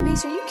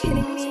Maurice, are you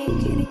kidding me?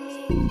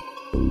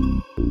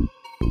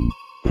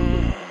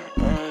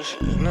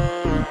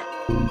 Nah.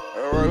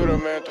 Alright, what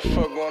up, man? What the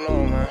fuck going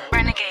on, man?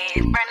 Renegade.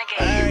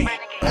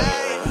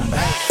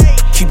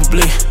 Keep it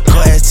blick, go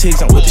ass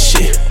Tiggs, I'm with the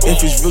shit.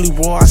 If it's really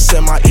war, I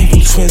set my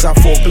evil twins out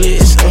for a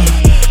blitz.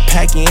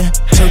 Pack in,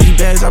 turkey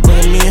bags, I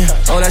bring them in.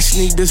 All that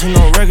sneak dissing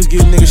on records,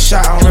 give niggas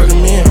shot, I don't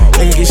recommend.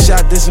 Nigga get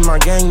shot, this is my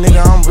gang,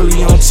 nigga, I'm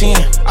really on 10.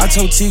 I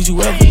told Tiggs, you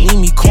ever need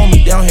me, call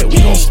me down here, we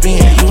gon'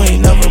 spin. You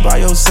ain't never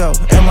by yourself,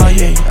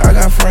 MIA, I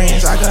got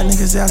friends. I got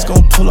niggas that's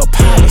gon' pull up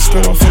powder,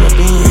 spread on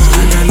Philippines.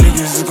 I got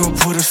niggas that's gon'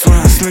 put us fly,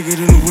 slicker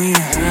than the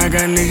wind. I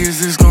got niggas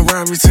that's gon'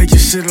 rob me, take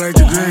your shit like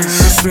the Grinch.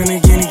 Spin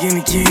again,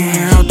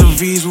 out the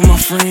V's with my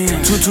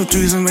friends. 2, 2,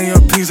 3s and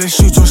ARPs, they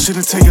shoot your shit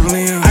and take a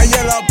limb. I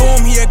yell out,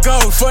 boom, here it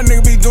goes. Fuck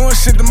nigga be doing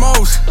shit the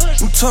most.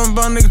 I'm talking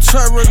about nigga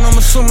trap work, and I'm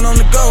assuming I'm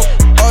the GOAT.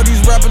 All these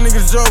rapper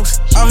niggas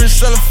jokes, out here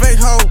selling fake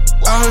hope.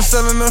 Out here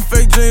selling them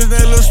fake dreams, they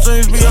little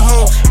streams be a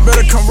hoax.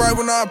 Better come right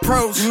when I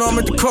approach. You know I'm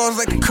at the cars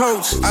like a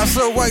coach. I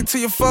sell white to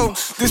your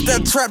folks. This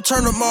that trap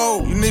turn up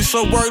mode. You need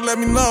some work, let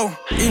me know.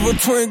 Evil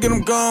twin, get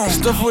them gone.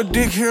 Stuff with a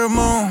dick, hear him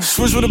on.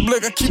 Switch with a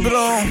blick, I keep it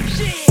on.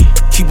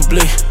 Keep it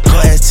blick, go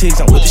ass Tiggs,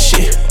 I'm with the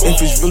shit.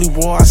 If it's really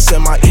war, I set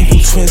my evil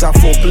twins out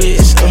for a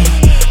blitz.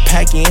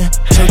 Pack in,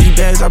 turkey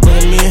bags, I bring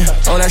them in.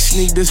 All that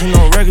sneak dissing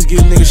on records,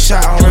 give niggas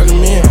shot, I don't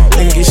recommend.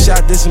 Nigga get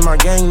shot, this is my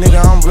gang,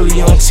 nigga, I'm really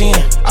on 10.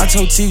 I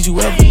told Tiggs,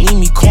 you ever need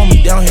me, call me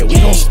down here, we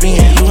gon'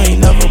 spin. You ain't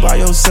never by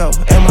yourself,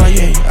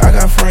 MIA, I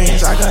got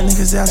friends. I got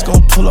niggas that's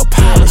gon' pull up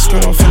powder,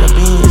 spread on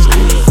Philippines.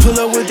 Pull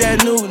up with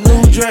that new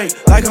Drake,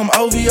 like I'm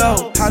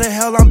OVO. How the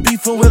hell I'm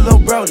beefing with Lil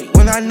Brody,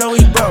 when I know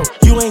he broke?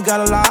 You ain't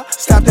gotta lie,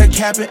 stop that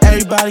capping,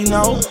 everybody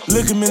know.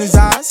 Look him in his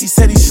eyes, he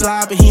said he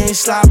slide, but he ain't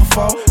slide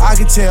before. I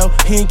can tell,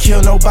 he ain't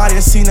kill nobody,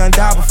 I seen none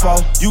die before.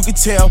 You can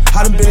tell,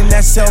 I done been in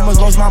that cell, much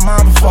lost my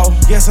mind before.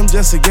 Guess I'm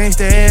just against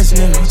the ass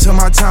nigga, till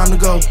my time to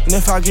go. And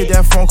if I get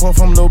that phone call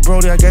from Lil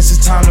Brody, I guess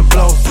it's time to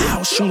blow.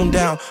 I'll shoot him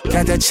down,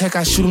 got that check,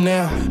 I shoot him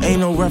now. Ain't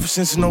no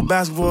reference to no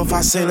basketball if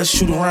I say let's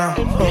shoot around.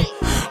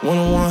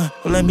 One-on-one,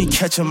 let me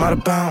catch him out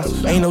of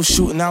bounds. Ain't no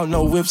shooting out,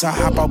 no whips, I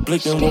hop out,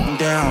 blick and walk him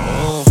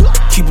down.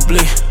 Keep it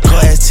blick, go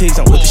ass Tiggs,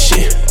 I'm with the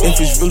shit.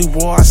 If it's really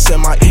war, I set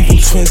my evil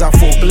twins out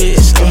for a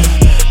blitz.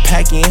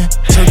 Pack in,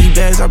 turkey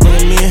bags, I bring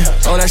them in.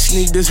 All that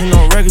sneak dissing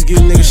on records, give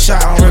niggas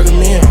shot, I don't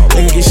recommend.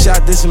 Nigga get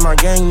shot, this is my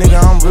gang,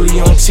 nigga, I'm really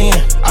on 10.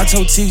 I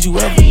told Tiggs, you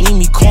ever need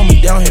me, call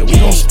me down here, we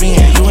gon' spin.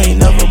 You ain't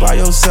never by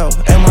yourself,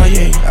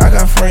 MIA, I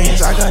got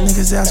friends. I got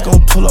niggas that's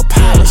gon' pull up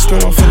powder,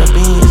 spread on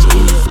Philippines.